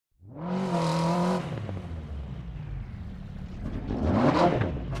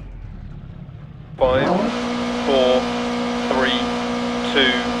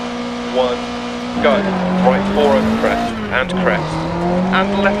go. Right 4 over crest, and crest. And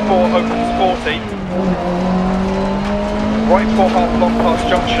left 4 opens 40. Right 4 half long past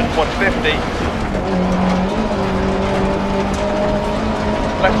junction, 150.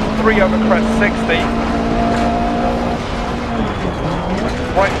 Left 3 over crest, 60.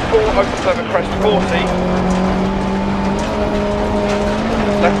 Right 4 opens over crest, 40.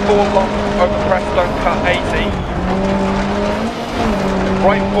 Left 4 long over crest, don't cut, 80.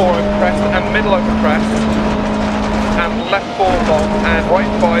 Right 4 over crest and middle over crest. And left 4 long and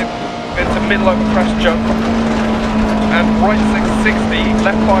right 5 into middle over crest jump. And right 660,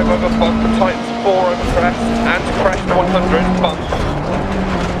 left 5 over bump, tightens 4 over crest and crest 100, bump.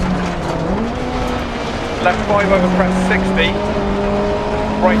 Left 5 over crest 60.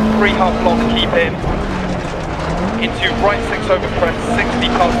 Right 3 half long, keep in. Into right 6 over crest, 60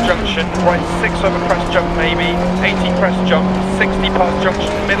 past junction, right 6 over crest jump maybe, 80 crest jump, 60 past junction,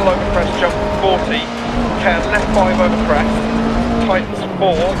 middle over crest jump, 40, care left 5 over crest, tightens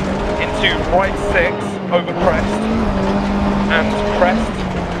 4, into right 6 over crest, and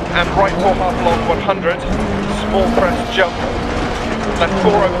right 4 half long, 100, small crest jump, left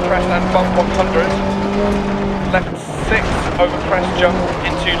 4 over crest and bump 100, left 6 over crest jump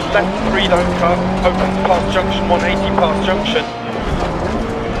into left 3 don't cut, opens past junction, 180 past junction.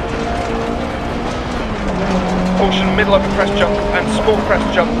 Caution middle over crest jump and small crest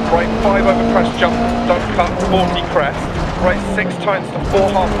jump, right 5 over crest jump, don't cut, 40 crest, right 6 tightens to 4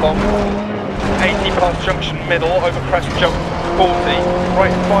 half long, 80 past junction middle over crest jump, 40,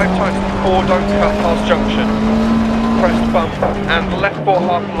 right 5 tightens to 4 don't cut past junction. Crest bump and left 4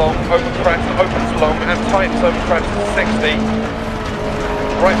 half long over crest, opens long and tightens over crest 60.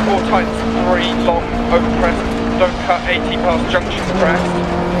 Right 4 tightens 3 long over crest, don't cut 80 past junction crest.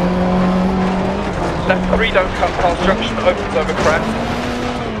 Left 3 don't cut past junction, opens over crest.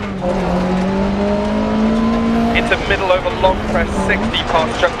 Into middle over long crest 60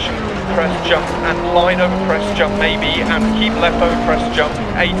 past junction crest jump and line over crest jump maybe and keep left over crest jump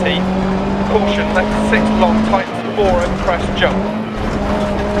 80. Caution left 6 long tightens 4 over crest jump.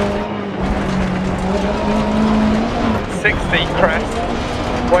 60 crest.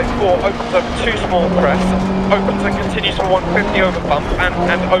 Right 4 opens over 2 small crests. Opens and continues for 150 over bump and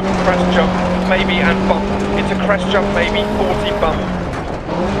open crest jump maybe and bump. Into crest jump maybe 40 bump.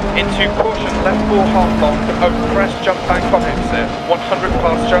 Into caution left 4 half long. Open crest jump bank on exit. 100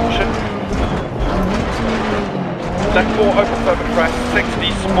 past junction. Left 4 opens over crest.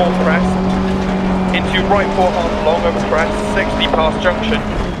 60 small crest. Into right 4 half long over crest, 60 past junction.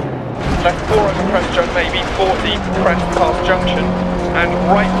 Left 4 over crest jump maybe, 40 crest past junction. And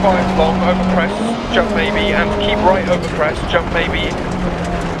right 5 long over crest jump maybe, and keep right over crest jump maybe.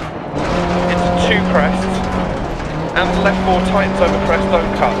 Into 2 crests. And left 4 tightens over crest,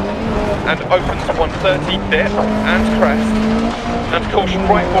 don't cut. And opens 130 dip and crest. And caution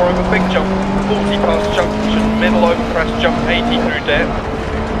right 4 over big jump, 40 past junction, middle over crest jump 80 through dip.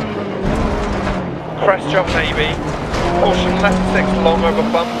 Crest jump maybe, caution left 6 long over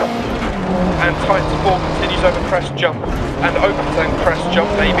bump, and tightens 4 continues over crest jump, and opens and crest jump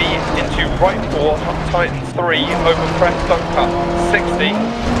maybe into right 4, tightens 3 over crest don't cut, 60,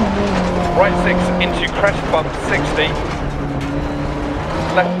 right 6 into crest bump, 60,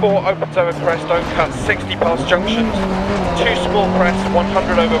 left 4 opens over crest don't cut, 60 past junctions, 2 small crests,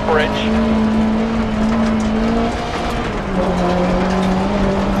 100 over bridge,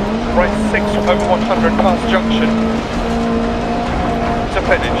 right 6 over 100 past junction to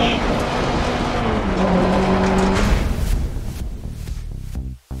finish.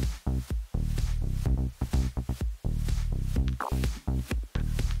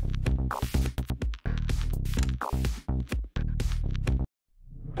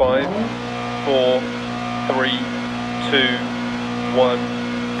 Five, 4, 3, 2, 1.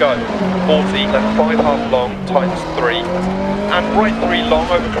 Go. 40, left 5 half long, tightens 3. And right 3 long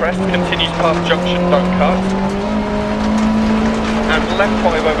over crest, continues past junction, don't cut. And left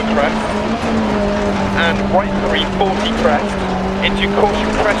 5 over crest. And right 3, 40 crest. Into caution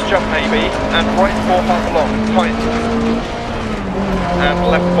crest jump maybe. And right 4 half long, tightens. And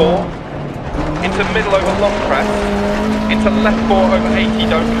left 4. Into middle over long crest. Into left 4 over 80,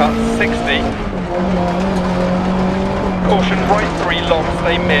 don't cut, 60. Caution right 3 long,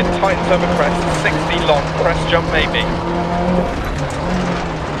 stay mid, tightens over crest, 60 long, crest jump maybe.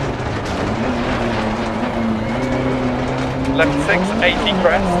 Left 6, 80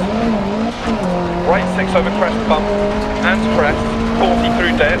 crest. Right 6 over crest bump, and crest, 40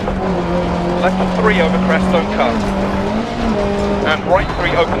 through dip. Left 3 over crest, don't cut. And right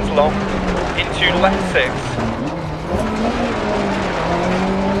 3 opens long, into left 6.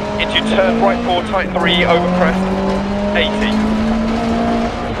 Into turn right 4, tight 3, over crest, 80.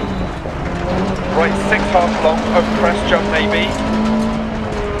 Right 6 half long, over crest, jump maybe.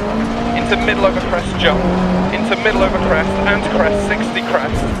 Into middle over crest, jump. Into middle over crest, and crest, 60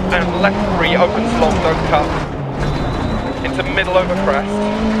 crest. And left 3, opens long, don't cut. Into middle over crest.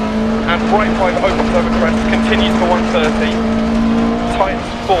 And right 5, opens over crest, continues for 130. Tightens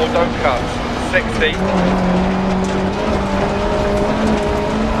 4, don't cut, 60.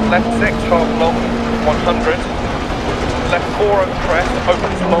 Left 6, half long, 100. Left 4 over crest,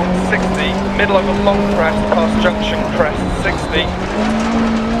 opens long, 60. Middle over long crest, past junction, crest, 60.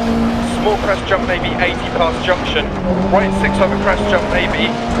 Small crest jump maybe, 80 past junction. Right 6 over crest jump maybe.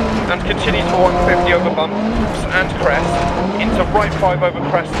 And continues for 150 over bumps and crest. Into right 5 over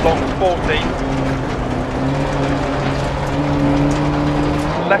crest long, 40.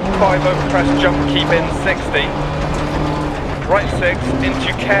 Left 5 over crest jump, keep in, 60. Right 6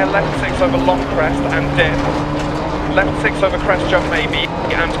 into care, left 6 over long crest and dip. Left 6 over crest jump maybe,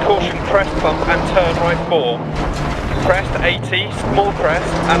 and caution crest bump and turn right 4. Crest 80, small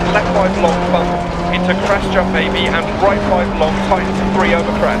crest, and left 5 long bump, into crest jump maybe, and right 5 long, tightens 3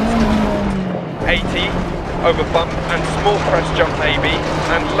 over crest. 80, over bump, and small crest jump maybe,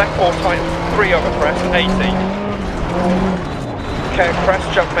 and left 4 tightens 3 over crest, 80. Care crest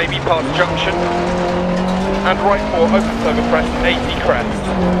jump maybe past junction, and right 4 opens over crest, 80 crest.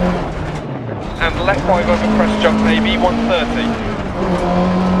 And left 5 over crest jump maybe, 130.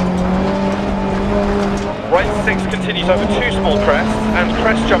 Right 6 continues over 2 small crests, and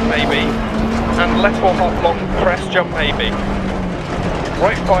crest jump maybe, and left 4 half long, crest jump maybe.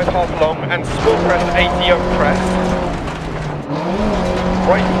 Right 5 half long, and small crest 80 over crest.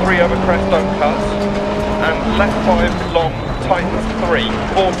 Right 3 over crest, don't cut, and left 5 long, tightens 3,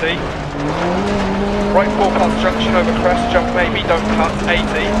 40. Right 4 past junction over crest, jump maybe, don't cut, 80.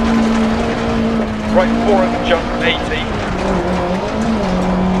 Right 4 over jump, 80.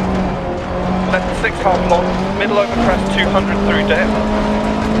 Left 6 half long, middle over crest 200 through dip.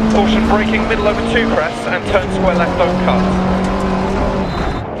 Caution braking middle over 2 crests and turn square left, don't cut.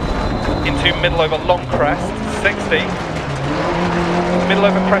 Into middle over long crest, 60. Middle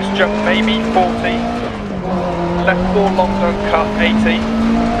over crest jump maybe, 40. Left 4 long, don't cut, 80.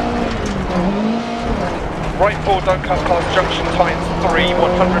 Right 4 don't cut past junction, tightens 3,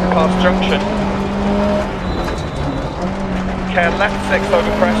 100 past junction. Care left 6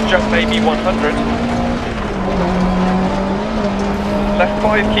 over crest, jump maybe 100. Left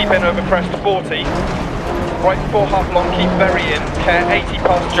 5 keep in over crest, 40. Right 4 half long, keep very in, care 80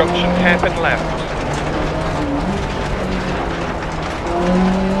 past junction, hairpin left.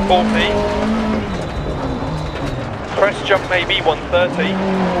 40. Crest jump maybe 130.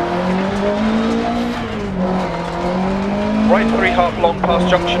 Right 3 half long past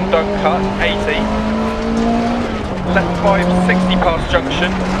junction, don't cut, 80. Left 5, 60 past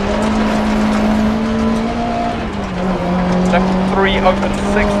junction. Left 3 open,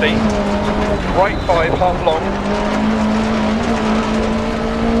 60. Right 5 half long.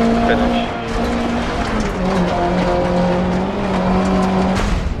 Finish.